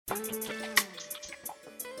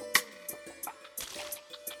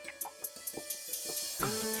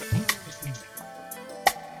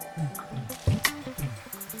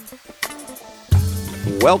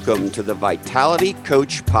Welcome to the Vitality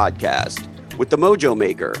Coach Podcast with the Mojo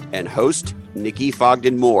Maker and host, Nikki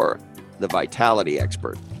Fogden Moore, the Vitality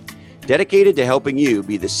Expert. Dedicated to helping you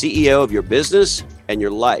be the CEO of your business and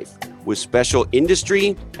your life with special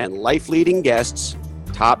industry and life-leading guests,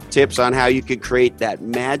 top tips on how you can create that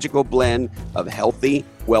magical blend of healthy,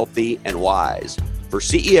 wealthy, and wise for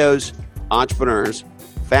CEOs, entrepreneurs,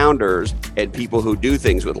 founders, and people who do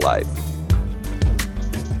things with life.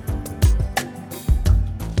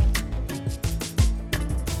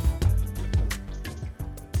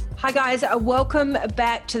 Hi guys, welcome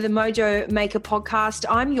back to the Mojo Maker podcast.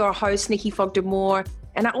 I'm your host, Nikki Fogden Moore,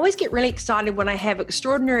 and I always get really excited when I have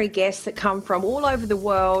extraordinary guests that come from all over the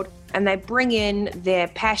world and they bring in their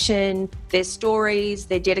passion, their stories,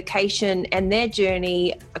 their dedication, and their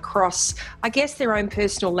journey across, I guess, their own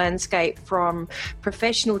personal landscape, from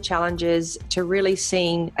professional challenges to really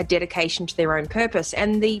seeing a dedication to their own purpose.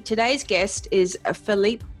 And today's guest is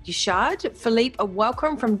Philippe Guichard. Philippe,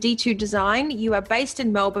 welcome from D2 Design. You are based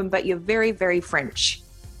in Melbourne, but you're very, very French.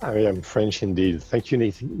 I am French indeed. Thank you,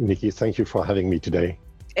 Nikki. Thank you for having me today.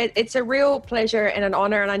 It's a real pleasure and an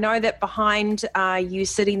honor. And I know that behind you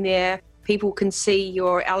sitting there, people can see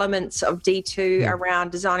your elements of D2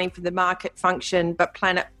 around designing for the market function, but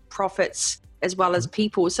planet profits as well as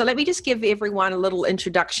people. So let me just give everyone a little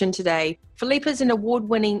introduction today. Philippe is an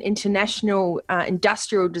award-winning international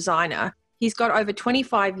industrial designer. He's got over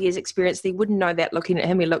 25 years experience. You wouldn't know that looking at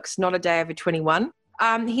him. He looks not a day over 21.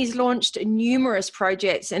 He's launched numerous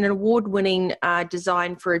projects and an award-winning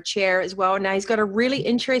design for a chair as well. Now, he's got a really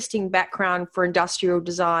interesting background for industrial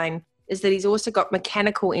design, is that he's also got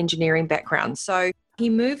mechanical engineering background. So he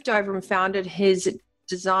moved over and founded his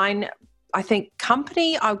design, I think,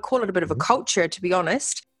 company. I would call it a bit of a culture, to be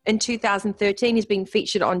honest. In 2013, he's been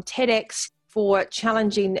featured on TEDx for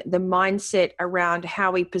challenging the mindset around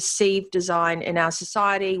how we perceive design in our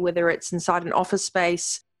society, whether it's inside an office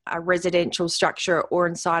space, a residential structure, or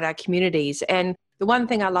inside our communities. And the one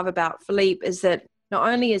thing I love about Philippe is that not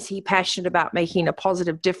only is he passionate about making a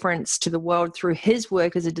positive difference to the world through his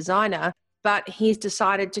work as a designer, but he's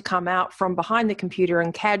decided to come out from behind the computer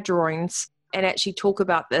and CAD drawings and actually talk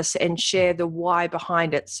about this and share the why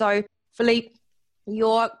behind it. So, Philippe,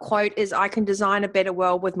 your quote is, "I can design a better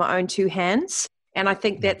world with my own two hands." And I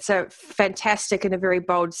think that's a fantastic and a very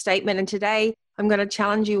bold statement. And today I'm going to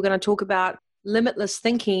challenge you. We're going to talk about limitless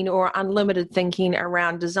thinking or unlimited thinking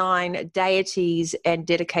around design, deities, and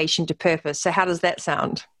dedication to purpose. So how does that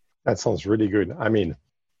sound? That sounds really good.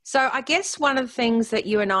 So I guess one of the things that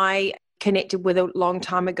you and I connected with a long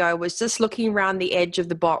time ago was just looking around the edge of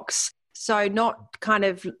the box. So not kind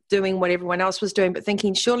of doing what everyone else was doing, but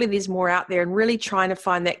thinking surely there's more out there, and really trying to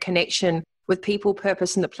find that connection with people,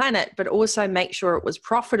 purpose, and the planet, but also make sure it was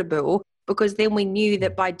profitable, because then we knew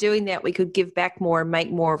that by doing that, we could give back more and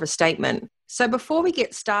make more of a statement. So before we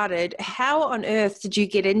get started, how on earth did you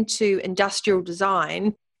get into industrial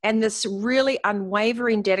design and this really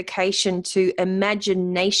unwavering dedication to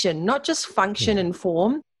imagination, not just function and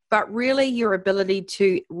form, but really your ability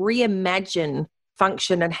to reimagine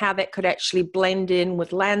function and how that could actually blend in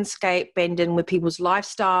with landscape, blend in with people's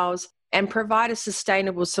lifestyles, and provide a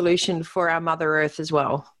sustainable solution for our Mother Earth as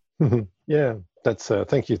well? Yeah,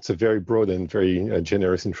 thank you. It's a very broad and very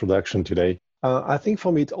generous introduction today. I think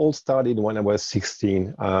for me, it all started when I was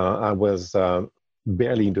 16. I was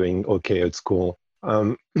barely doing okay at school.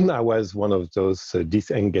 I was one of those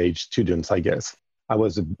disengaged students, I guess. I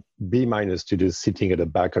was a B- student sitting at the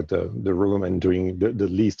back of the room and doing the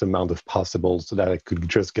least amount of possible so that I could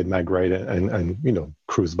just get my grade and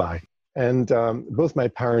cruise by. And both my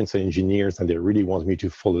parents are engineers, and they really want me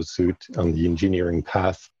to follow suit on the engineering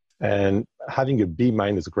path. And having a B-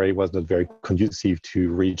 grade was not very conducive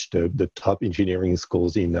to reach the top engineering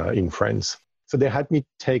schools in France. So they had me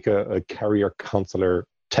take a career counselor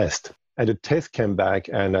test. And the test came back,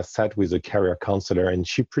 and I sat with a career counselor, and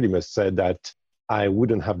she pretty much said that I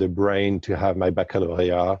wouldn't have the brain to have my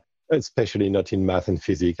baccalaureate, especially not in math and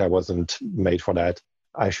physics. I wasn't made for that.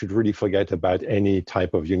 I should really forget about any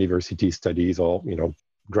type of university studies or,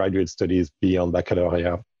 graduate studies beyond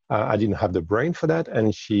baccalaureate. I didn't have the brain for that.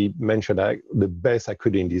 And she mentioned that the best I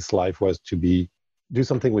could do in this life was to do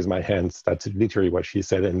something with my hands. That's literally what she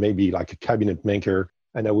said. And maybe like a cabinet maker.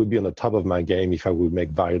 And I would be on the top of my game if I would make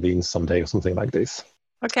violins someday or something like this.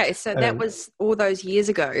 Okay, so that was all those years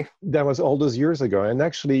ago. That was all those years ago. And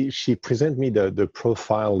actually, she presented me the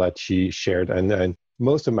profile that she shared. And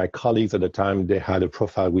most of my colleagues at the time, they had a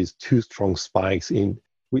profile with two strong spikes in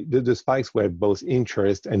the spikes were both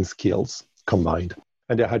interest and skills combined.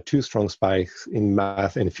 And they had two strong spikes in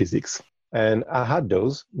math and physics. And I had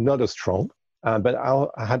those, not as strong, but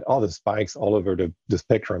I had other spikes all over the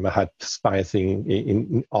spectrum. I had spikes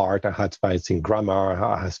in art, I had spikes in grammar,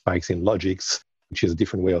 I had spikes in logics, which is a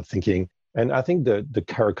different way of thinking. And I think the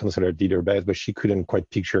career counselor did her best, but she couldn't quite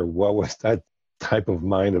picture what was that type of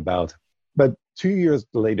mind about. But 2 years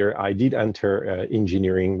later, I did enter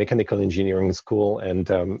mechanical engineering school, and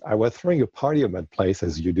I was throwing a party at my place,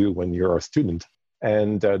 as you do when you're a student.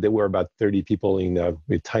 And there were about 30 people in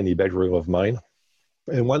a tiny bedroom of mine.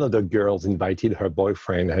 And one of the girls invited her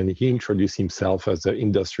boyfriend, and he introduced himself as an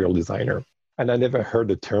industrial designer. And I never heard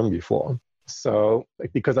the term before. So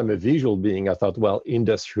because I'm a visual being, I thought, well,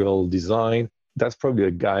 industrial design, that's probably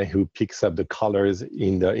a guy who picks up the colors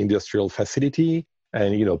in the industrial facility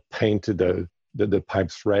and, paint the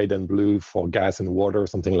pipes red and blue for gas and water or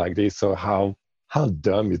something like this. So how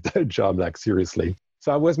dumb is that job? Like, seriously.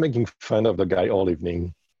 So I was making fun of the guy all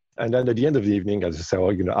evening. And then at the end of the evening, I just said,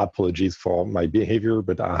 apologies for my behavior,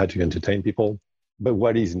 but I had to entertain people. But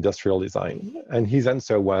what is industrial design? And his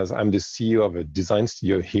answer was, I'm the CEO of a design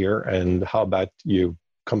studio here, and how about you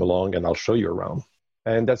come along and I'll show you around.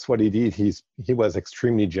 And that's what he did. He was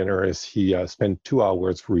extremely generous. He spent 2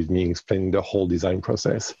 hours with me explaining the whole design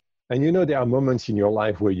process. And there are moments in your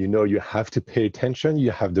life where you have to pay attention.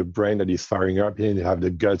 You have the brain that is firing up and you have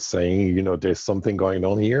the gut saying, there's something going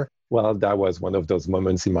on here. Well, that was one of those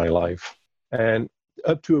moments in my life. And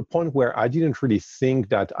up to a point where I didn't really think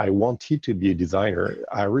that I wanted to be a designer.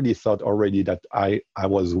 I really thought already that I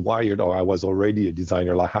was wired, or I was already a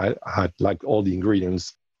designer. Like I had like all the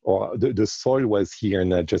ingredients, or the soil was here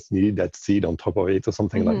and I just needed that seed on top of it or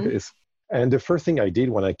something like this. And the first thing I did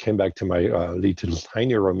when I came back to my little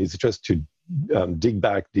tiny room is just to dig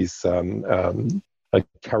back this a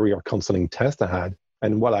career counseling test I had.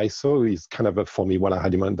 And what I saw is kind of, for me, what I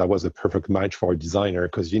had in mind, that was a perfect match for a designer,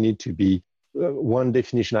 because you need to be, one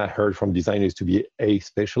definition I heard from designers to be a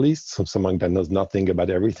specialist, so someone that knows nothing about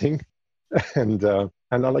everything. And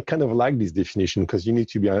I kind of like this definition, because you need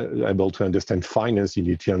to be able to understand finance, you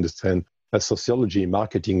need to understand sociology,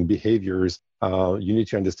 marketing, behaviors, you need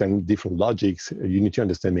to understand different logics, you need to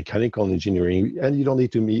understand mechanical engineering, and you don't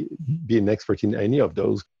need to be an expert in any of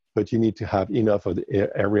those, but you need to have enough of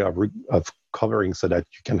the area of covering so that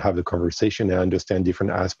you can have the conversation and understand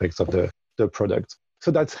different aspects of the product. So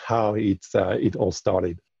that's how it all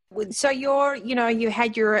started. So you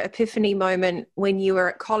had your epiphany moment when you were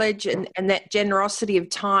at college, and that generosity of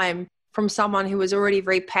time from someone who was already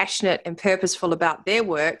very passionate and purposeful about their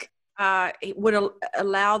work, it would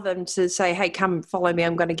allow them to say, hey, come follow me,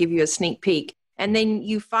 I'm going to give you a sneak peek. And then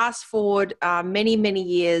you fast forward many, many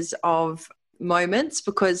years of moments,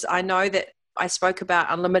 because I know that I spoke about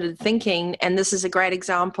unlimited thinking, and this is a great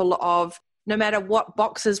example of no matter what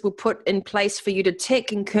boxes were put in place for you to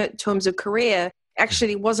tick in terms of career,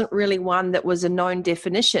 actually wasn't really one that was a known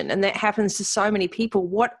definition. And that happens to so many people.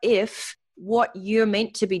 What if what you're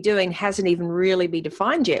meant to be doing hasn't even really been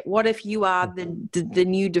defined yet? What if you are the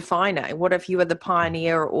new definer? What if you are the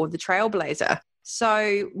pioneer or the trailblazer?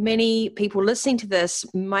 So many people listening to this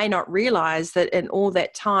may not realize that in all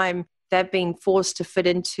that time, they've been forced to fit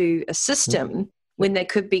into a system when they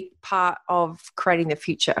could be part of creating the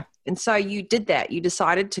future. And so you did that. You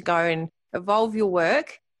decided to go and evolve your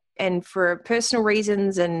work, and for personal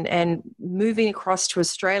reasons and moving across to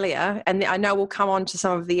Australia. And I know we'll come on to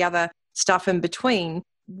some of the other stuff in between.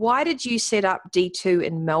 Why did you set up D2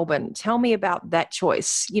 in Melbourne? Tell me about that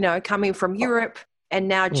choice, coming from Europe and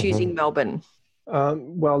now choosing Melbourne.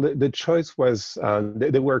 Well, the choice was,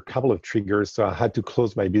 there were a couple of triggers. So I had to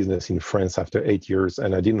close my business in France after 8 years,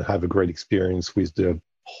 and I didn't have a great experience with the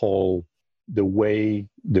way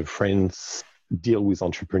the French deal with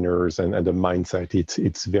entrepreneurs and the mindset.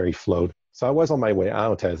 It's very flawed. So I was on my way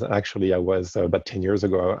out, as actually I was about 10 years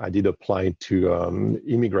ago. I did apply to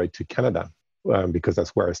immigrate to Canada because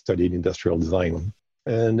that's where I studied industrial design.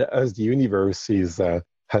 And as the universe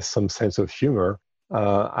has some sense of humor,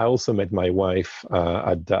 I also met my wife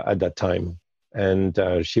at that time, and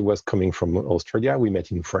she was coming from Australia. We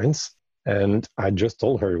met in France, and I just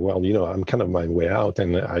told her, well, I'm kind of my way out,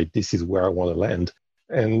 and this is where I want to land.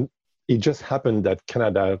 And it just happened that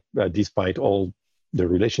Canada, despite all the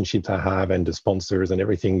relationships I have and the sponsors and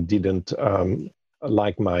everything, didn't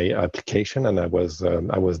like my application, and I was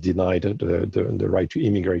denied the right to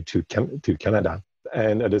immigrate to Canada.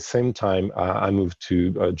 And at the same time, I moved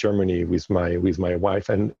to Germany with my wife,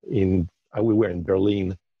 and we were in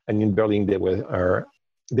Berlin. And in Berlin, they were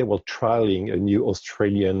trialing a new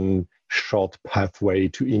Australian short pathway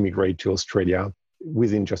to immigrate to Australia.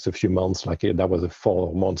 within just a few months. Like that was a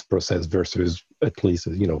 4 months process versus at least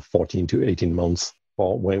 14 to 18 months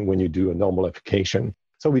for when you do a normal application.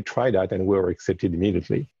 So we tried that and we were accepted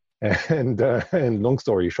immediately. And long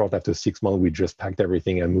story short, after 6 months, we just packed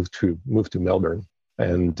everything and moved to Melbourne.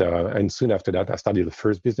 And soon after that, I started the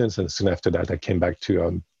first business, and soon after that, I came back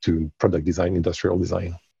to product design, industrial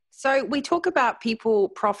design. So we talk about people,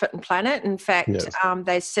 profit, and planet. In fact, Yes.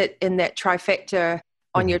 They sit in that trifecta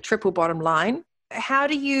on your triple bottom line. How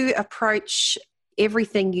do you approach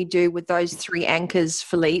everything you do with those three anchors,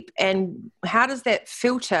 Philippe? And how does that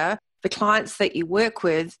filter the clients that you work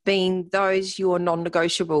with, being those your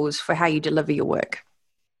non-negotiables for how you deliver your work?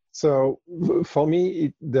 So for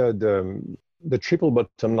me, the triple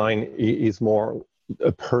bottom line is more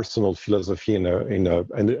a personal philosophy and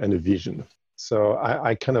a vision. So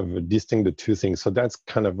I kind of distinguish the two things. So that's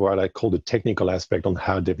kind of what I call the technical aspect on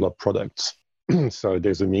how to develop products. So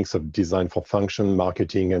there's a mix of design for function,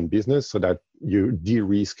 marketing, and business, so that you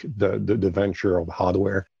de-risk the venture of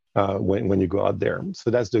hardware when you go out there.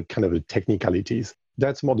 So that's the kind of the technicalities.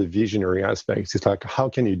 That's more the visionary aspects. It's like, how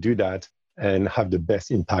can you do that and have the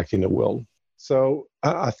best impact in the world? So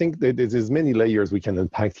I think that there's many layers we can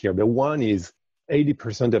unpack here. The one is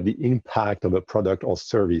 80% of the impact of a product or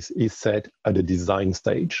service is set at the design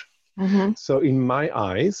stage. Mm-hmm. So in my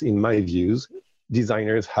eyes, in my views,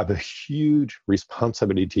 designers have a huge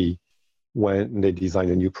responsibility when they design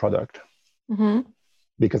a new product. Mm-hmm.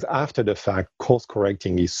 Because after the fact, course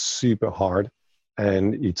correcting is super hard,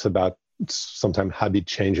 and it's about sometimes habit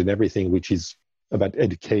change and everything, which is about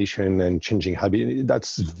education and changing habit.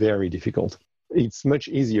 That's very difficult. It's much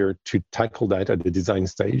easier to tackle that at the design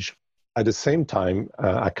stage. At the same time,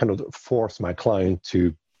 I kind of force my client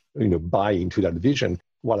to, buy into that vision.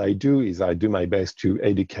 What I do is I do my best to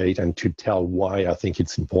educate and to tell why I think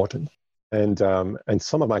it's important. And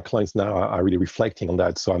some of my clients now are really reflecting on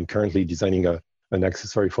that. So I'm currently designing an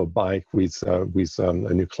accessory for bike with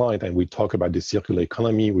a new client, and we talk about the circular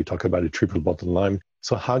economy. We talk about the triple bottom line.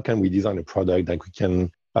 So how can we design a product that we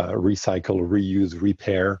can recycle, reuse,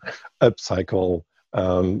 repair, upcycle,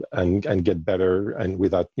 and get better, and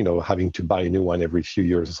without having to buy a new one every few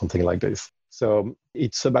years or something like this. So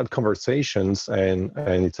it's about conversations and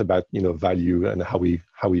it's about value and how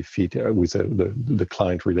we fit with the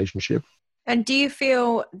client relationship. And do you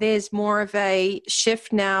feel there's more of a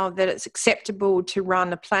shift now that it's acceptable to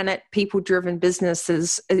run a planet people-driven business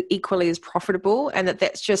as equally as profitable, and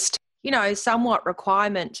that's just somewhat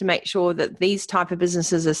requirement to make sure that these type of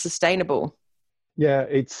businesses are sustainable? Yeah,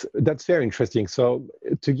 that's very interesting. So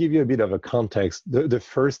to give you a bit of a context, the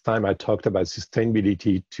first time I talked about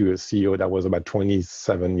sustainability to a CEO, that was about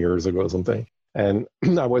 27 years ago or something. And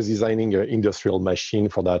I was designing an industrial machine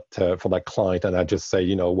for that client. And I just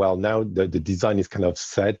say, well, now the design is kind of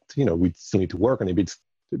set, we still need to work on it. But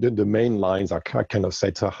the main lines are kind of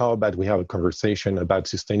set. So how about we have a conversation about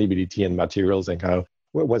sustainability and materials and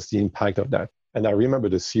what's the impact of that? And I remember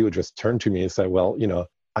the CEO just turned to me and said, well,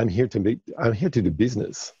 I'm here to do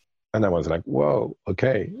business. And I was like, whoa,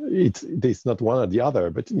 okay, it's not one or the other,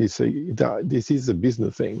 but you say this is a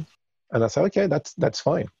business thing. And I said, okay, that's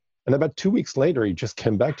fine. And about 2 weeks later, he just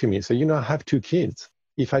came back to me and said, I have 2 kids.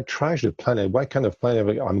 If I trash the planet, what kind of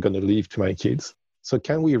planet I'm going to leave to my kids? So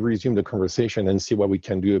can we resume the conversation and see what we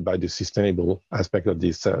can do about the sustainable aspect of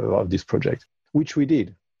this project, which we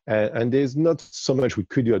did. And there's not so much we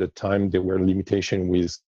could do at the time. There were limitations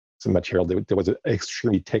with some material. There was an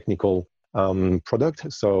extremely technical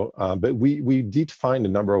product. So, but we did find a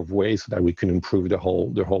number of ways that we could improve the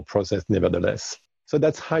whole process nevertheless. So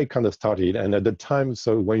that's how it kind of started. And at the time,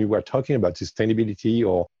 so when you were talking about sustainability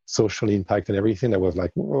or social impact and everything, I was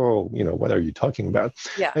like, whoa, what are you talking about?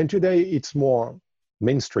 Yeah. And today it's more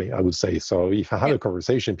mainstream, I would say. So if I have a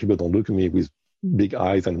conversation, people don't look at me with big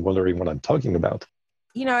eyes and wondering what I'm talking about.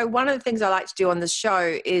 One of the things I like to do on this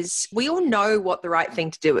show is we all know what the right thing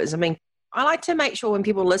to do is. I mean, I like to make sure when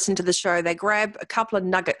people listen to the show, they grab a couple of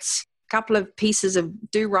nuggets, a couple of pieces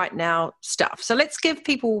of do right now stuff. So let's give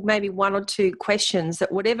people maybe 1 or 2 questions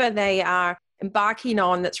that whatever they are embarking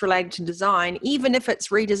on that's related to design, even if it's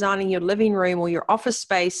redesigning your living room or your office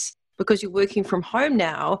space because you're working from home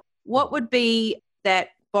now, what would be that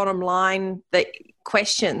bottom line, that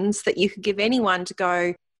questions that you could give anyone to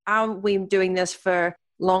go, are we doing this for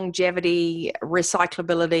longevity,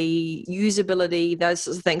 recyclability, usability, those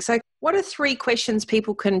sorts of things? So what are 3 questions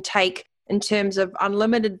people can take in terms of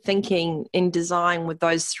unlimited thinking in design with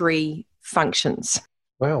those 3 functions?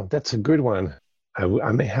 Well, that's a good one.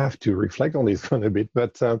 I may have to reflect on this one a bit,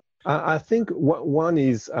 but I think one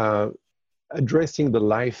is addressing the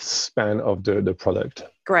lifespan of the product.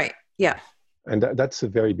 Great. Yeah. And that's a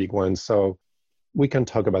very big one. So we can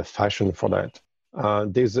talk about fashion for that.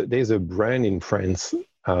 There's a brand in France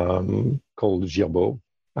called Girbaud.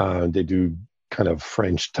 They do kind of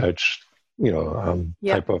French touch,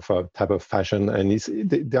 type of fashion, and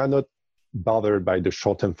they are not bothered by the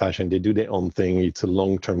short-term fashion. They do their own thing. It's a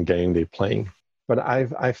long-term game they're playing. But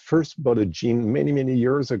I first bought a jean many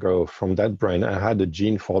years ago from that brand. I had a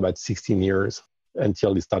jean for about 16 years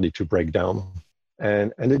until it started to break down.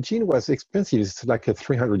 And the jean was expensive. It's like a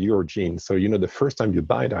 300 euro jean. So, the first time you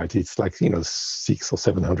buy that, it's like, $600 or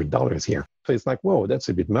 $700 here. So it's like, whoa, that's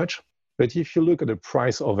a bit much. But if you look at the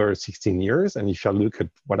price over 16 years, and if you look at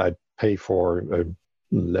what I pay for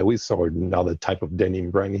Lewis or another type of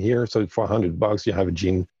denim brand here, so for $100, you have a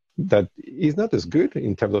jean that is not as good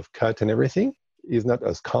in terms of cut and everything, is not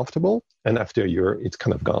as comfortable. And after a year, it's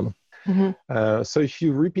kind of gone. Mm-hmm. So if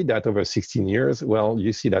you repeat that over 16 years, well,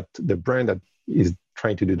 you see that the brand that is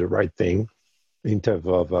trying to do the right thing in terms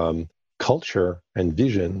of culture and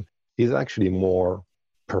vision is actually more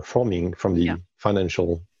performing from the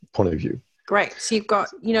financial point of view. Great. So you've got,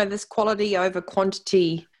 this quality over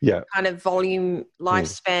quantity kind of volume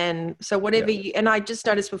lifespan. So whatever and I just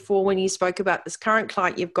noticed before when you spoke about this current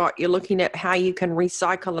client you're looking at how you can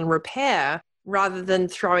recycle and repair rather than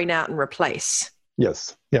throwing out and replace.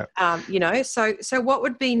 Yes. Yeah. So what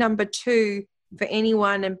would be number 2 for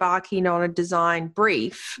anyone embarking on a design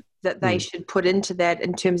brief that they should put into that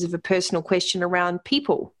in terms of a personal question around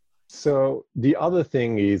people? So the other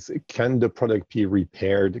thing is, can the product be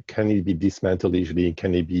repaired? Can it be dismantled easily?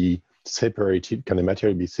 Can it be separated? Can the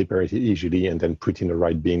material be separated easily and then put in the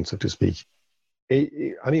right bin, so to speak?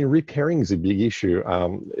 Repairing is a big issue.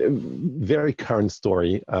 Very current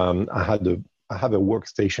story. I have a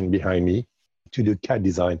workstation behind me to do CAD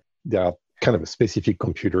design. There are kind of specific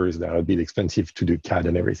computers that are a bit expensive to do CAD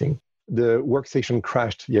and everything. The workstation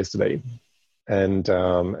crashed yesterday. And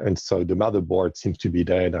so the motherboard seems to be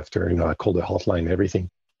dead after, I called the hotline and everything.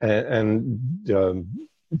 And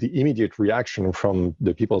the immediate reaction from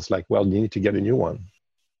the people is like, well, you need to get a new one.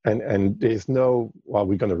 And there's no, well,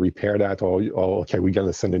 we're going to repair that or okay, we're going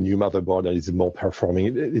to send a new motherboard that is more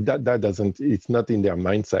performing. That doesn't, it's not in their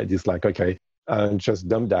mindset. It's like, okay, just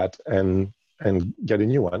dump that and get a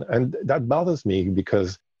new one. And that bothers me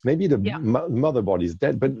because maybe the motherboard is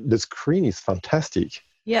dead, but the screen is fantastic.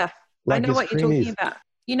 Yeah. Like I know what you're talking about.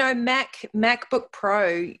 MacBook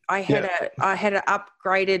Pro, I had an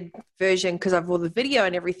upgraded version because of all the video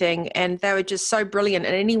and everything, and they were just so brilliant.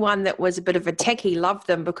 And anyone that was a bit of a techie loved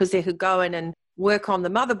them because they could go in and work on the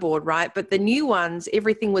motherboard, right? But the new ones,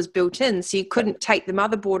 everything was built in, so you couldn't take the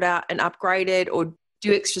motherboard out and upgrade it or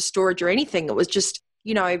do extra storage or anything. It was just,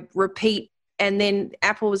 repeat. And then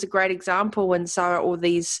Apple was a great example, and so are all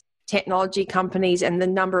these technology companies, and the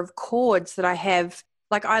number of cords that I have.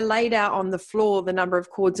 Like I laid out on the floor the number of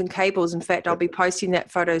cords and cables. In fact, I'll be posting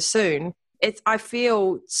that photo soon. I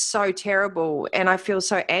feel so terrible, and I feel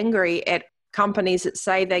so angry at companies that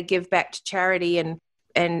say they give back to charity and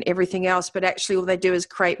everything else, but actually all they do is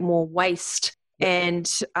create more waste. And,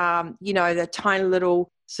 the tiny little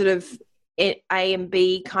sort of A and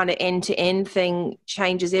B kind of end-to-end thing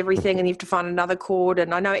changes everything, and you have to find another cord.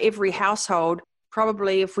 And I know every household,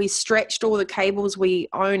 probably if we stretched all the cables we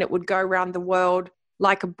own, it would go around the world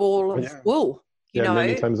like a ball of wool,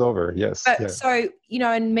 many times over. Yes. But, so,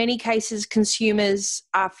 in many cases, consumers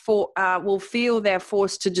will feel they're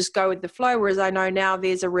forced to just go with the flow. Whereas I know now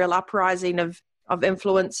there's a real uprising of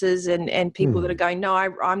influencers and people that are going, no,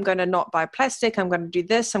 I'm going to not buy plastic. I'm going to do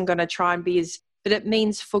this. I'm going to try and be but it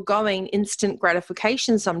means foregoing instant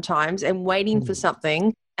gratification sometimes and waiting for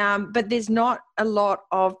something. But there's not a lot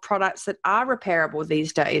of products that are repairable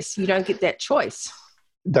these days. You don't get that choice.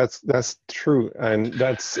 That's true. And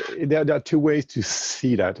there are two ways to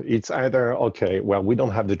see that. It's either, okay, well, we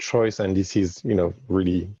don't have the choice and this is,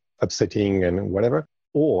 really upsetting and whatever,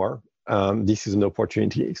 or this is an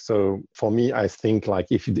opportunity. So for me, I think like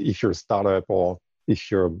if you're a startup or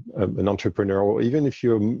if you're an entrepreneur, or even if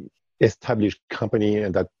you're an established company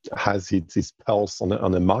and that has its pulse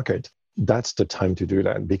on the market, that's the time to do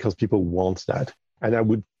that because people want that. And I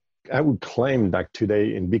would claim that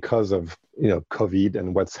today, and because of COVID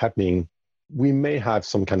and what's happening, we may have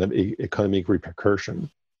some kind of economic repercussion,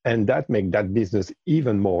 and that make that business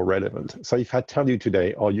even more relevant. So if I tell you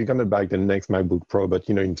today, oh, you're going to buy the next MacBook Pro, but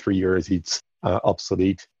in 3 years it's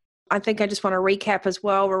obsolete. I think I just want to recap as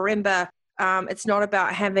well. Remember, it's not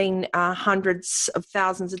about having hundreds of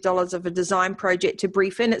thousands of dollars of a design project to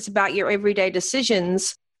brief in. It's about your everyday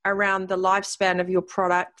decisions around the lifespan of your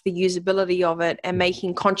product, the usability of it, and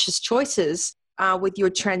making conscious choices with your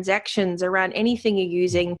transactions around anything you're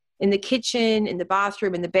using in the kitchen, in the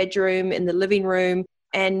bathroom, in the bedroom, in the living room,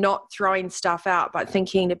 and not throwing stuff out, but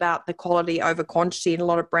thinking about the quality over quantity. And a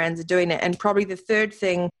lot of brands are doing it. And probably the third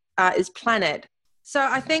thing is planet. So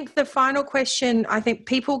I think the final question, I think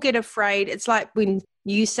people get afraid. It's like when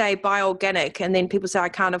you say buy organic and then people say, I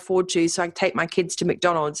can't afford to, so I take my kids to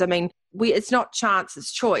McDonald's. I mean, it's not chance,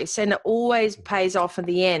 it's choice. And it always pays off in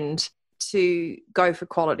the end to go for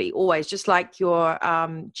quality, always, just like your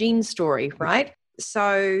gene story, right?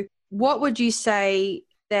 So what would you say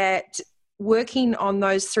that working on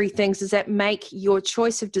those three things, does that make your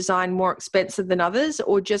choice of design more expensive than others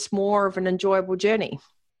or just more of an enjoyable journey?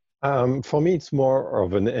 For me, it's more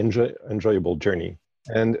of an enjoyable journey.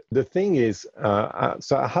 And the thing is,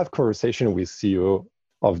 so I have conversation with CEO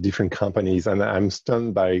of different companies, and I'm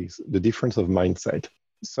stunned by the difference of mindset.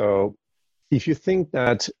 So if you think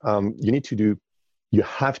that you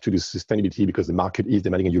have to do sustainability because the market is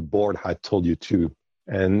demanding and your board had told you to,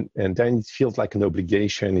 and then it feels like an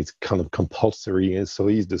obligation, it's kind of compulsory, and so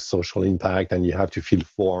is the social impact, and you have to fill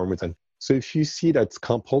forms. And so if you see that's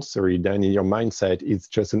compulsory, then in your mindset, it's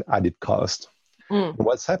just an added cost.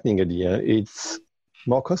 What's happening at the end, it's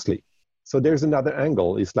more costly. So there's another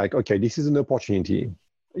angle. It's like, okay, this is an opportunity.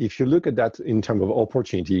 If you look at that in terms of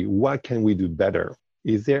opportunity, what can we do better?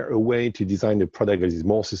 Is there a way to design a product that is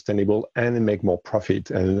more sustainable and make more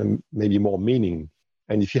profit and maybe more meaning?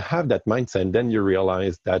 And if you have that mindset, then you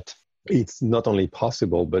realize that it's not only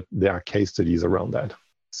possible, but there are case studies around that.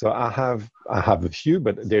 So I have a few,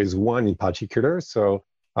 but there's one in particular. So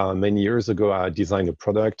many years ago, I designed a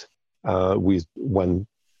product with one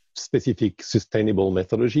specific sustainable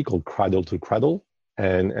methodology called Cradle to Cradle,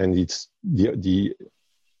 and it's the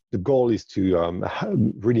goal is to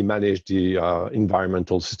really manage the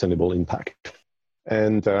environmental sustainable impact.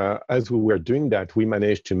 And as we were doing that, we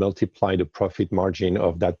managed to multiply the profit margin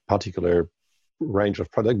of that particular range of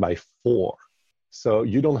product by 4. So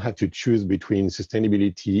you don't have to choose between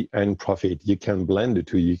sustainability and profit. You can blend the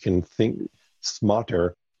two. You can think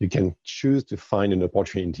smarter. You can choose to find an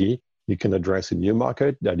opportunity. You can address a new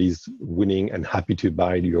market that is willing and happy to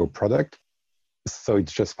buy your product. So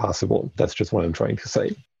it's just possible. That's just what I'm trying to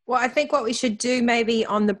say. Well, I think what we should do maybe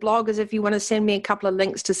on the blog is if you want to send me a couple of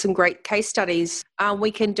links to some great case studies,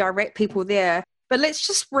 we can direct people there. But let's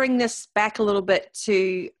just bring this back a little bit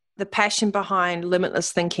to the passion behind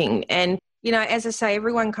limitless thinking. And, you know, as I say,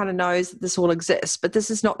 everyone kind of knows that this all exists, but this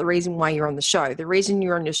is not the reason why you're on the show. The reason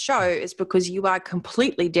you're on the show is because you are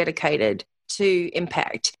completely dedicated to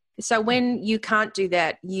impact. So when you can't do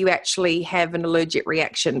that, you actually have an allergic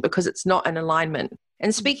reaction because it's not in alignment.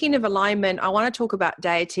 And speaking of alignment, I want to talk about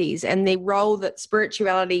deities and the role that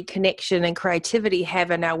spirituality, connection, and creativity have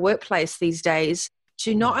in our workplace these days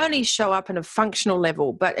to not only show up in a functional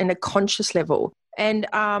level, but in a conscious level. And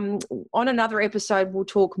on another episode, we'll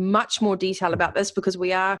talk much more detail about this because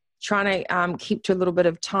we are trying to keep to a little bit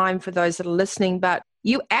of time for those that are listening. But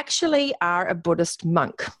you actually are a Buddhist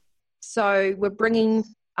monk. So we're bringing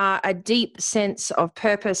a deep sense of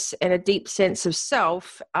purpose and a deep sense of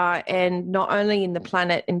self, and not only in the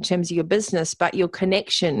planet in terms of your business, but your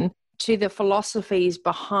connection to the philosophies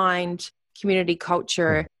behind community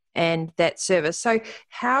culture and that service. So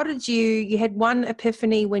how did you had one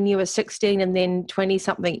epiphany when you were 16 and then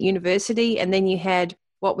 20-something at university, and then you had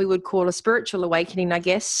what we would call a spiritual awakening, I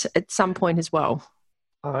guess, at some point as well?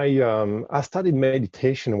 I started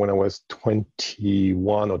meditation when I was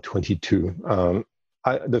 21 or 22.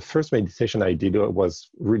 The first meditation I did was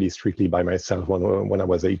really strictly by myself when I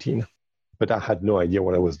was 18, but I had no idea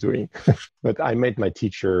what I was doing. But I met my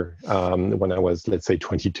teacher when I was, let's say,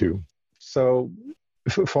 22. So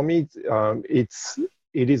for me, it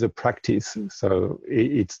is a practice. So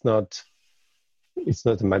it's not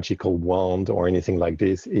a magical wand or anything like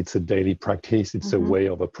this. It's a daily practice. It's a way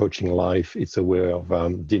of approaching life. It's a way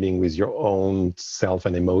of dealing with your own self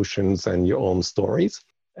and emotions and your own stories.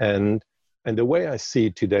 And the way I see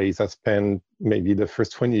it today is I spent maybe the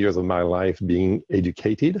first 20 years of my life being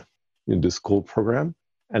educated in the school program.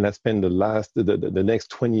 And I spent the next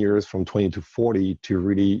 20 years from 20 to 40 to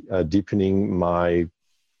really deepening my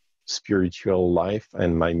spiritual life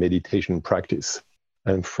and my meditation practice.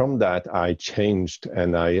 And from that, I changed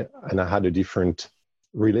and I had a different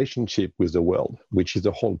relationship with the world, which is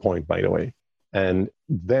the whole point, by the way. And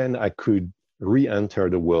then I could re-enter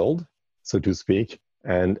the world, so to speak,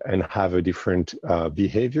 and have a different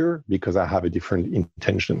behavior because I have a different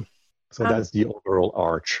intention. So that's the overall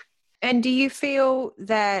arch. And do you feel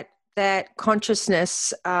that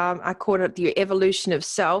consciousness, I call it the evolution of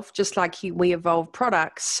self, just like we evolve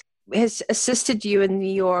products, has assisted you in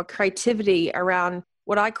your creativity around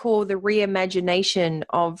what I call the reimagination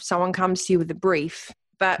of someone comes to you with a brief,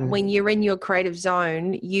 But when you're in your creative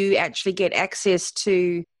zone, you actually get access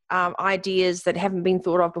to ideas that haven't been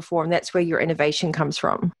thought of before. And that's where your innovation comes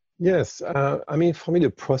from. Yes. I mean, for me,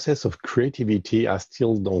 the process of creativity, I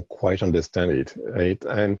still don't quite understand it. Right?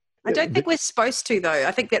 And I don't think we're supposed to, though.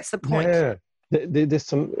 I think that's the point. Yeah. There's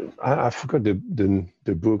some, I forgot the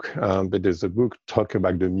book, but there's a book talk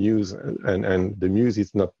about the muse, and the muse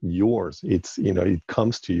is not yours. It's, it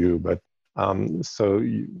comes to you, but so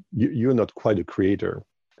you're not quite a creator.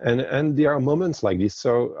 And there are moments like this.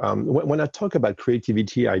 So when I talk about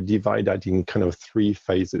creativity, I divide that in kind of 3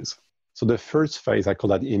 phases. So the first phase, I call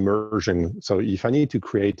that immersion. So if I need to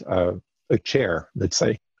create a chair, let's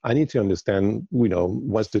say, I need to understand,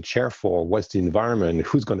 what's the chair for, what's the environment,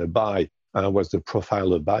 who's going to buy, what's the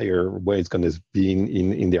profile of buyer, where it's going to be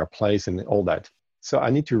in their place and all that. So I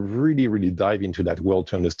need to really, really dive into that world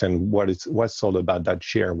to understand what's all about that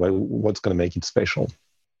chair, what's going to make it special.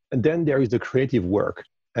 And then there is the creative work.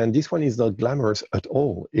 And this one is not glamorous at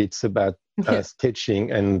all. It's about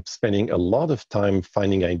sketching and spending a lot of time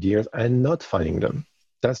finding ideas and not finding them.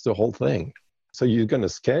 That's the whole thing. So you're going to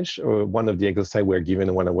sketch, or one of the exercises we're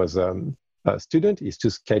given when I was a student is to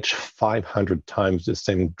sketch 500 times the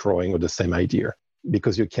same drawing or the same idea,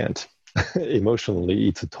 because you can't. Emotionally,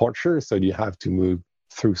 it's a torture, so you have to move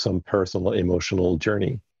through some personal emotional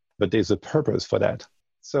journey. But there's a purpose for that.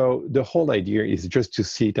 So the whole idea is just to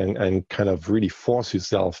sit and kind of really force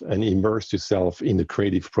yourself and immerse yourself in the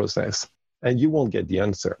creative process, and you won't get the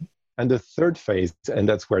answer. And the third phase, and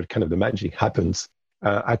that's where kind of the magic happens,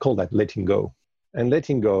 I call that letting go. And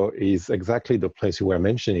letting go is exactly the place you were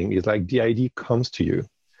mentioning. Is like the idea comes to you.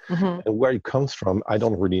 And where it comes from, I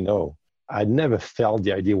don't really know. I never felt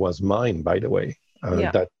the idea was mine, by the way.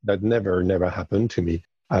 That never happened to me.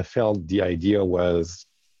 I felt the idea was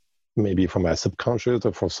maybe from my subconscious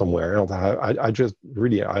or from somewhere else. I just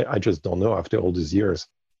don't know after all these years.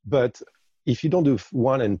 But if you don't do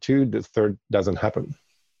 1 and 2, the third doesn't happen.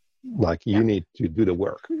 Like you need to do the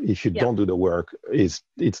work. If you don't do the work,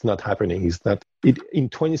 it's not happening. In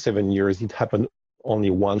 27 years, it happened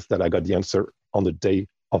only once that I got the answer on the day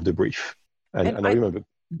of the brief. And I remember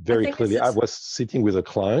very clearly, I was sitting with a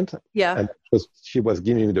client, and she was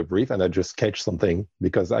giving me the brief, and I just sketched something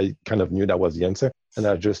because I kind of knew that was the answer. And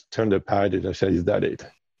I just turned the page and I said, "Is that it?"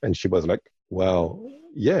 And she was like, "Well,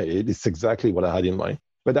 yeah, it is exactly what I had in mind."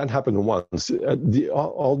 But that happened once.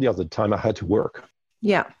 All the other time, I had to work.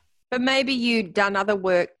 Yeah. But maybe you'd done other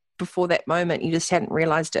work before that moment. You just hadn't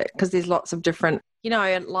realized it, because there's lots of different,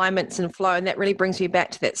 alignments and flow. And that really brings me back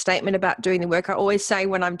to that statement about doing the work. I always say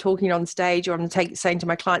when I'm talking on stage, or I'm saying to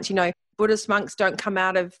my clients, Buddhist monks don't come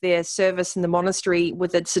out of their service in the monastery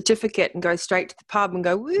with a certificate and go straight to the pub and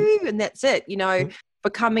go, woo, and that's it.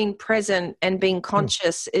 Becoming present and being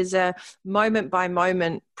conscious is a moment by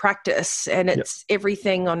moment practice. And it's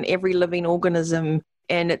everything on every living organism.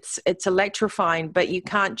 And it's electrifying, but you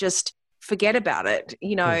can't just forget about it.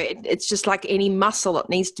 It's just like any muscle, it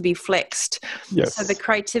needs to be flexed. Yes. So the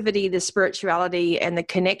creativity, the spirituality, and the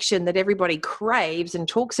connection that everybody craves and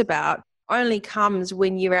talks about only comes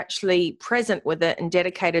when you're actually present with it and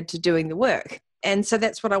dedicated to doing the work. And so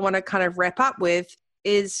that's what I want to kind of wrap up with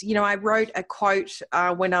is, I wrote a quote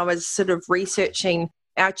when I was sort of researching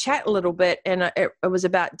our chat a little bit, and it was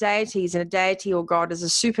about deities, and a deity or God is a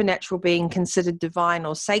supernatural being considered divine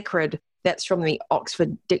or sacred. That's from the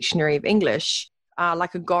Oxford Dictionary of English,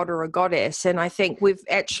 like a god or a goddess. And I think we've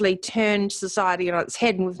actually turned society on its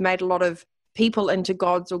head, and we've made a lot of people into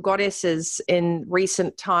gods or goddesses in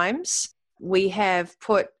recent times. We have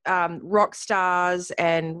put rock stars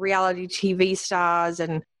and reality TV stars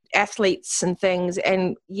and athletes and things,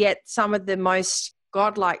 and yet some of the most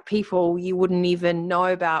godlike people you wouldn't even know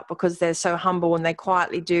about, because they're so humble and they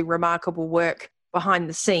quietly do remarkable work behind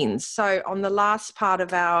the scenes. So on the last part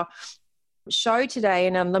of our show today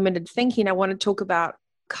in Unlimited Thinking, I want to talk about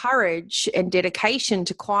courage and dedication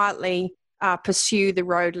to quietly pursue the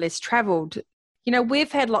road less traveled.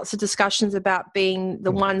 We've had lots of discussions about being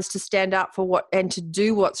the ones to stand up for what and to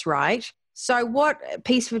do what's right. So what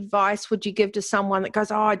piece of advice would you give to someone that goes,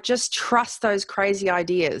 I just trust those crazy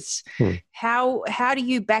ideas? How do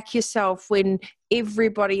you back yourself when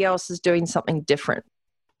everybody else is doing something different?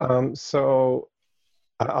 So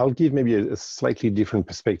I'll give maybe a slightly different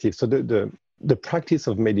perspective. So the practice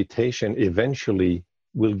of meditation eventually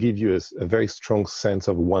will give you a very strong sense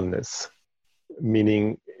of oneness,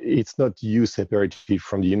 meaning it's not you separated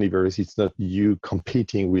from the universe. It's not you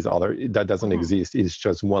competing with other. That doesn't exist. It's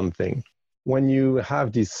just one thing. When you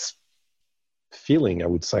have this feeling, I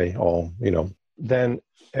would say, or, then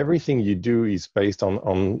everything you do is based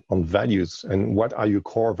on values. And what are your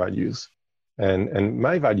core values? And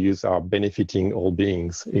my values are benefiting all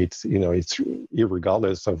beings. It's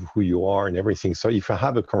irregardless of who you are and everything. So if I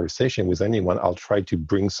have a conversation with anyone, I'll try to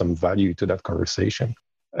bring some value to that conversation.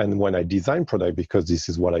 And when I design product, because this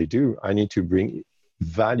is what I do, I need to bring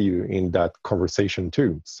value in that conversation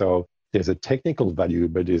too. So there's a technical value,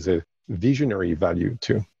 but there's a visionary value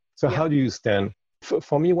too. So How do you stand?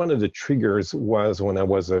 For me, one of the triggers was when I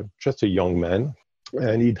was just a young man,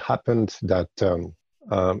 and it happened that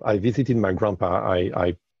I visited my grandpa.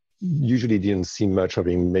 I usually didn't see much of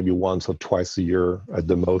him, maybe once or twice a year at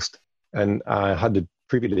the most. And I had the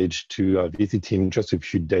privilege to visit him just a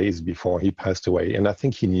few days before he passed away. And I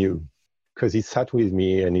think he knew, because he sat with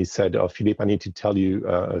me and he said, "Oh, Philippe, I need to tell you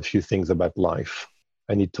a few things about life."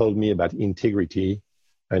 And he told me about integrity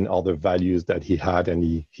and other values that he had,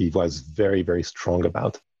 and he was very, very strong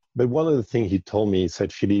about. But one of the things he told me, he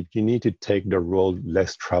said, "Philippe, you need to take the road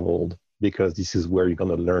less traveled, because this is where you're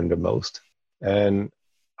going to learn the most." And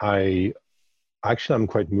I'm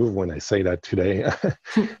quite moved when I say that today.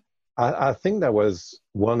 I think that was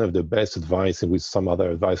one of the best advice, and with some other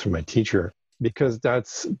advice from my teacher, because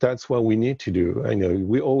that's what we need to do. I know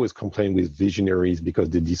we always complain with visionaries because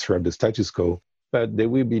they disrupt the status quo, but there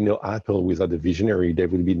will be no Apple without a visionary. There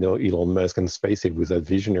will be no Elon Musk and SpaceX without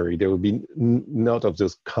visionary. There will be none of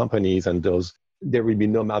those companies and those. There will be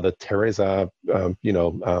no Mother Teresa,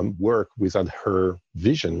 work without her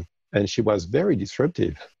vision, and she was very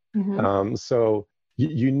disruptive. Mm-hmm. So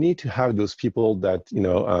you need to have those people that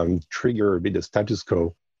trigger a bit the status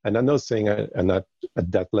quo. And I'm not saying I'm not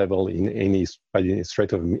at that level by any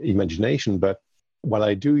stretch of imagination, but what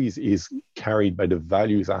I do is carried by the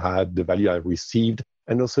values I had, the value I received,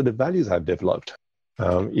 and also the values I've developed.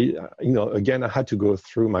 Again, I had to go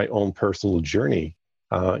through my own personal journey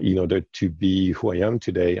in order to be who I am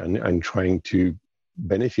today, and trying to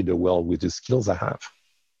benefit the world with the skills I have.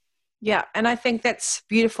 Yeah, and I think that's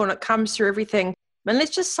beautiful, and it comes through everything. And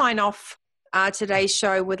let's just sign off today's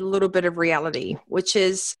show with a little bit of reality, which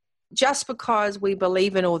is just because we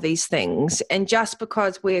believe in all these things, and just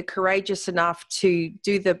because we're courageous enough to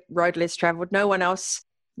do the road less traveled, no one else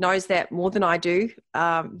knows that more than I do.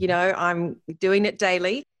 I'm doing it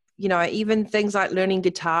daily. Even things like learning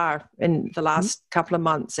guitar in the last couple of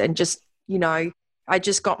months, and just, I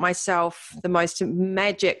just got myself the most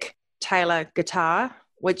magic Taylor guitar,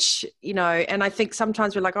 which, and I think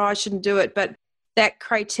sometimes we're like, oh, I shouldn't do it. But that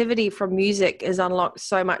creativity from music has unlocked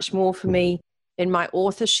so much more for me in my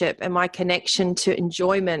authorship and my connection to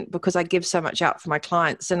enjoyment, because I give so much out for my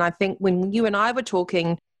clients. And I think when you and I were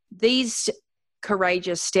talking, these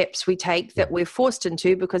courageous steps we take that we're forced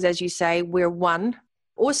into, because as you say, we're one,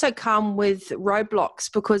 also come with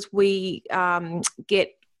roadblocks, because we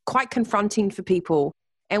get quite confronting for people.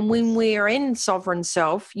 And when we're in sovereign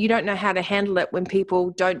self, you don't know how to handle it when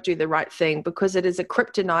people don't do the right thing, because it is a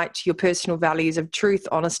kryptonite to your personal values of truth,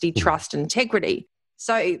 honesty, trust, and integrity.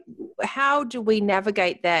 So how do we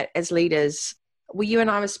navigate that as leaders? Well, you and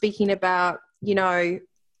I were speaking about,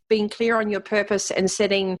 being clear on your purpose and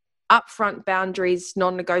setting upfront boundaries,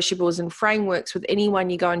 non-negotiables, and frameworks with anyone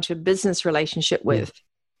you go into a business relationship with,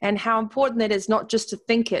 and how important that is, not just to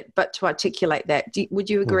think it, but to articulate that. Would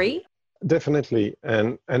you agree? Definitely.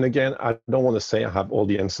 And again, I don't want to say I have all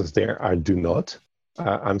the answers there. I do not.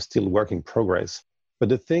 I'm still work in progress. But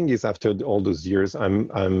the thing is, after all those years,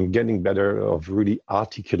 I'm getting better of really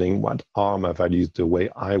articulating what are my values, the way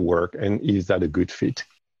I work, and is that a good fit?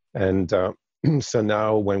 And so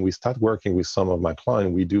now when we start working with some of my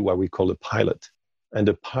clients, we do what we call a pilot. And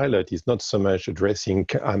the pilot is not so much addressing,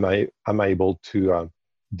 am I able to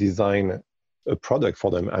design a product for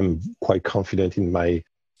them? I'm quite confident in my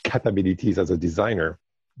capabilities as a designer,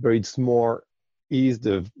 but it's more, is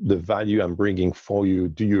the value I'm bringing for you,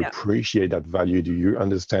 do you appreciate that value? Do you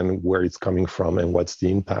understand where it's coming from and what's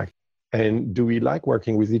the impact? And do we like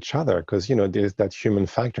working with each other? Because, there's that human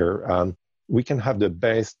factor. We can have the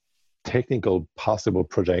best technical possible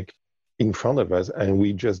project in front of us, and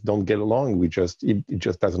we just don't get along. It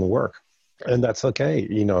just doesn't work. And that's okay,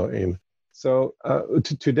 And so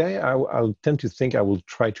today, I'll tend to think I will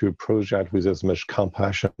try to approach that with as much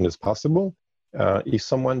compassion as possible. If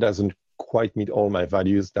someone doesn't quite meet all my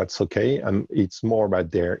values, that's okay. It's more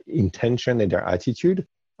about their intention and their attitude.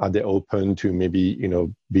 Are they open to maybe,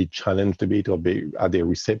 be challenged a bit, or are they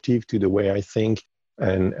receptive to the way I think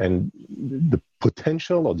and the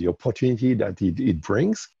potential or the opportunity that it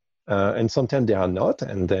brings? And sometimes they are not,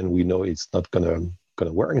 and then we know it's not going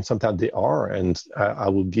to work. And sometimes they are, and I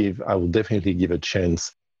will definitely give a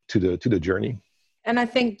chance to the journey. And I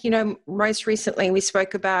think, most recently we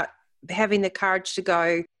spoke about having the courage to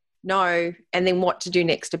go no, and then what to do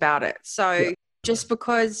next about it. So Just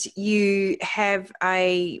because you have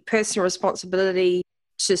a personal responsibility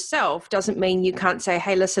to self doesn't mean you can't say,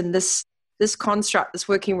 hey, listen, this construct, this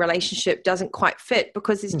working relationship doesn't quite fit,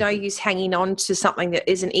 because there's no use hanging on to something that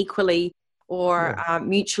isn't equally or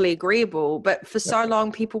mutually agreeable. But for so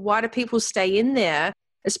long, why do people stay in there,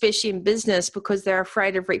 especially in business? Because they're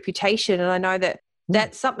afraid of reputation. And I know that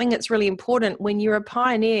that's something that's really important. When you're a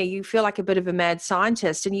pioneer, you feel like a bit of a mad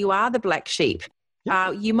scientist, and you are the black sheep.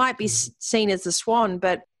 You might be seen as the swan,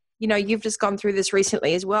 but you've just gone through this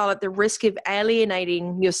recently as well, at the risk of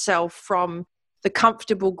alienating yourself from the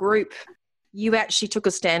comfortable group. You actually took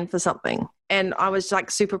a stand for something. And I was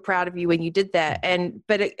like super proud of you when you did that.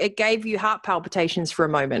 But it gave you heart palpitations for a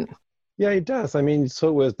moment. Yeah, it does. I mean, it's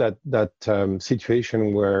always that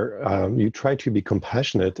situation where you try to be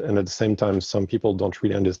compassionate, and at the same time, some people don't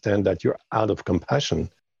really understand that you're out of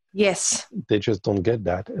compassion. Yes. They just don't get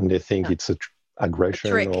that. And they think it's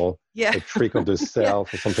aggression or a trick of the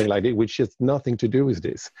self or something like that, which has nothing to do with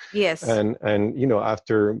this. Yes. And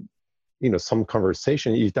after, some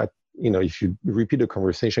conversation, if you repeat the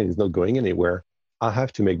conversation, it's not going anywhere. I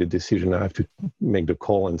have to make the decision. I have to make the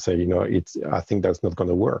call and say, I think that's not going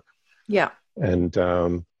to work. Yeah. And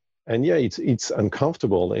it's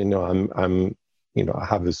uncomfortable. I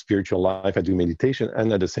have a spiritual life. I do meditation,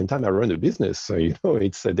 and at the same time, I run a business. So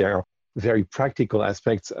there are very practical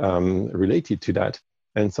aspects related to that,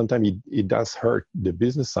 and sometimes it does hurt the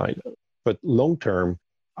business side. But long term,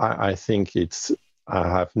 I think I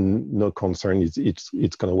have no concern. It's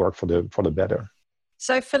going to work for the better.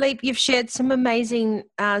 So, Philippe, you've shared some amazing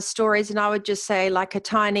stories, and I would just say like a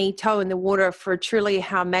tiny toe in the water for truly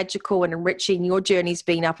how magical and enriching your journey's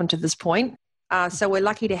been up until this point. So we're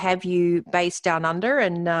lucky to have you based down under,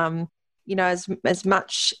 and as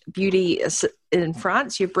much beauty as in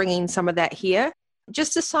France, you're bringing some of that here.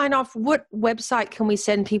 Just to sign off, what website can we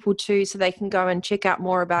send people to so they can go and check out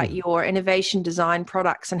more about your innovation design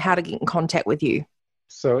products and how to get in contact with you?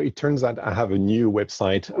 So it turns out I have a new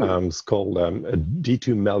website. It's called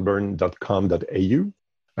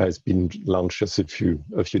d2melbourne.com.au. It's been launched just a few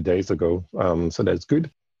days ago, so that's good.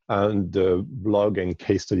 And the blog and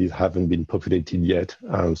case studies haven't been populated yet,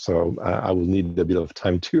 so I will need a bit of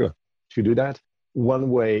time to do that.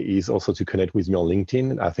 One way is also to connect with me on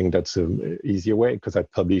LinkedIn. I think that's an easier way because I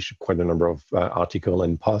publish quite a number of articles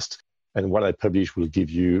and posts, and what I publish will give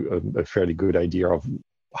you a fairly good idea of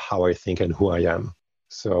how I think and who I am.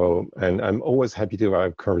 So, and I'm always happy to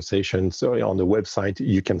have a conversation. So on the website,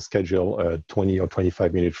 you can schedule a 20 or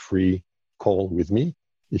 25-minute free call with me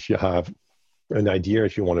if you have an idea,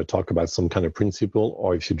 if you want to talk about some kind of principle,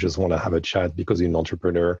 or if you just want to have a chat because you're an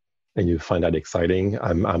entrepreneur and you find that exciting.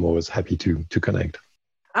 I'm always happy to connect.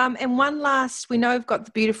 And one last, we know we've got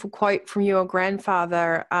the beautiful quote from your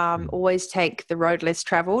grandfather, always take the road less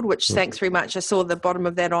traveled, which thanks very much. I saw the bottom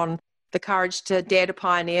of that on the Courage to Dare to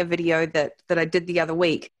Pioneer video that I did the other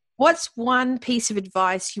week. What's one piece of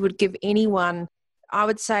advice you would give anyone, I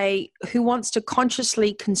would say, who wants to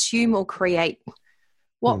consciously consume or create?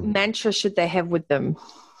 What mantra should they have with them?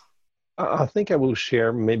 I think I will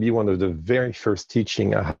share maybe one of the very first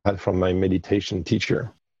teaching I had from my meditation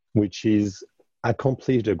teacher, which is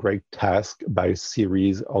accomplish a great task by a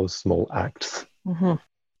series of small acts.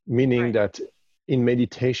 Meaning that in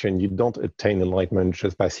meditation, you don't attain enlightenment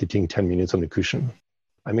just by sitting 10 minutes on the cushion.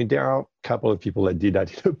 I mean, there are a couple of people that did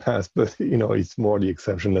that in the past, but it's more the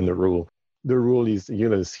exception than the rule. The rule is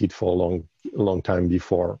sit for a long time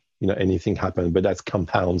before anything happens, but that's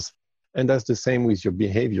compounds. And that's the same with your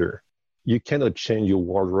behavior. You cannot change your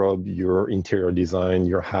wardrobe, your interior design,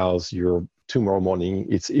 your house, your tomorrow morning.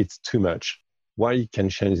 It's too much. What you can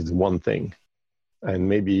change is one thing. And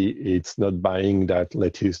maybe it's not buying that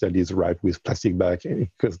lettuce that is wrapped with plastic bag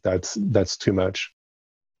because that's too much.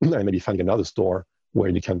 And maybe find another store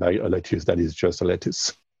where you can buy a lettuce that is just a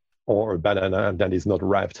lettuce, or a banana that is not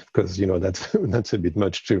wrapped because that's a bit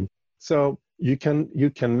much too. So you can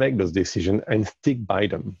make those decisions and stick by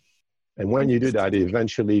them. And when you do that,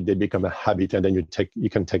 eventually they become a habit, and then you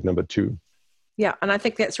can take number 2. Yeah, and I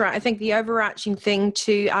think that's right. I think the overarching thing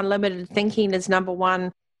to unlimited thinking is number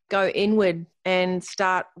 1, go inward and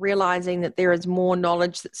start realizing that there is more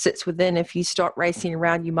knowledge that sits within. If you stop racing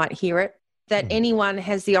around, you might hear it. That anyone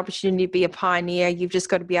has the opportunity to be a pioneer. You've just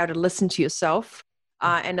got to be able to listen to yourself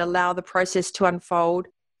and allow the process to unfold.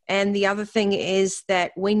 And the other thing is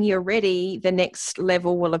that when you're ready, the next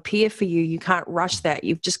level will appear for you. You can't rush that.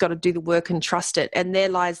 You've just got to do the work and trust it. And there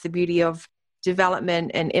lies the beauty of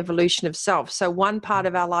development and evolution of self. So one part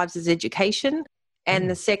of our lives is education, and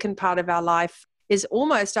the second part of our life is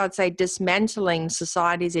almost, I'd say, dismantling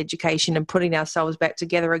society's education and putting ourselves back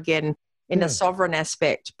together again in a sovereign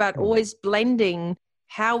aspect, but always blending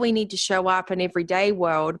how we need to show up in everyday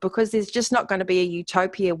world, because there's just not going to be a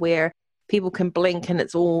utopia where people can blink and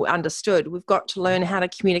it's all understood. We've got to learn how to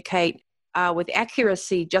communicate with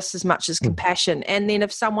accuracy just as much as compassion. And then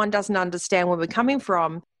if someone doesn't understand where we're coming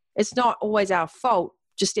from, it's not always our fault.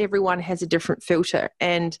 Just everyone has a different filter.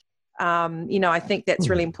 And, I think that's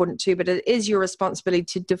really important too. But it is your responsibility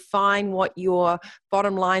to define what your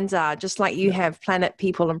bottom lines are, just like you have planet,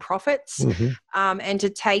 people, and profits, and to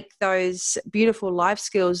take those beautiful life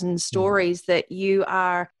skills and stories that you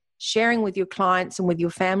are sharing with your clients and with your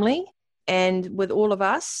family and with all of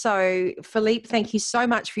us. So, Philippe, thank you so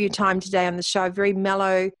much for your time today on the show. Very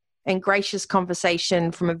mellow and gracious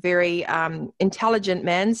conversation from a very intelligent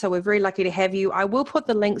man. So we're very lucky to have you. I will put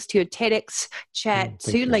the links to your TEDx chat,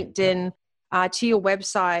 to LinkedIn, to your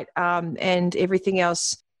website, and everything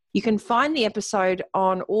else. You can find the episode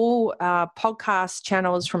on all podcast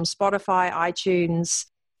channels from Spotify, iTunes,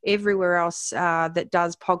 everywhere else that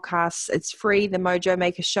does podcasts. It's free, The Mojo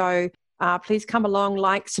Maker Show. Please come along,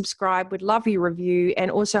 like, subscribe. We'd love your review.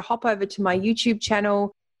 And also hop over to my YouTube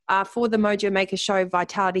channel, for the Mojo Maker Show,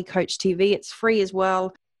 Vitality Coach TV. It's free as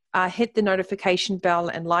well. Hit the notification bell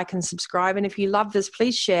and like and subscribe. And if you love this,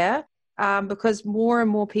 please share, because more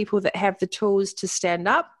and more people that have the tools to stand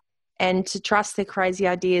up and to trust their crazy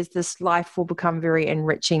ideas, this life will become very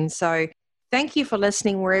enriching. So thank you for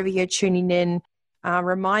listening wherever you're tuning in.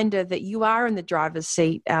 Reminder that you are in the driver's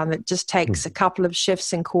seat. It just takes a couple of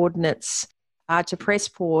shifts and coordinates to press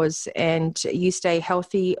pause, and you stay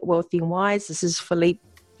healthy, wealthy, and wise. This is Philippe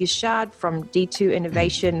Guichard from D2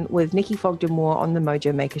 Innovation with Nikki Fogden-Moore on the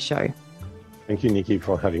Mojo Maker Show. Thank you, Nikki,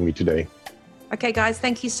 for having me today. Okay, guys,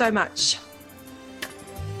 thank you so much.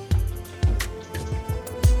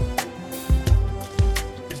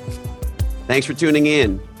 Thanks for tuning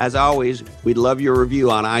in. As always, we'd love your review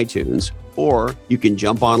on iTunes, or you can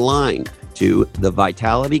jump online to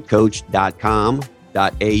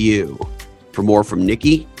thevitalitycoach.com.au. For more from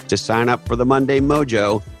Nikki, to sign up for the Monday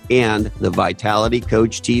Mojo and the Vitality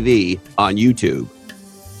Coach TV on YouTube.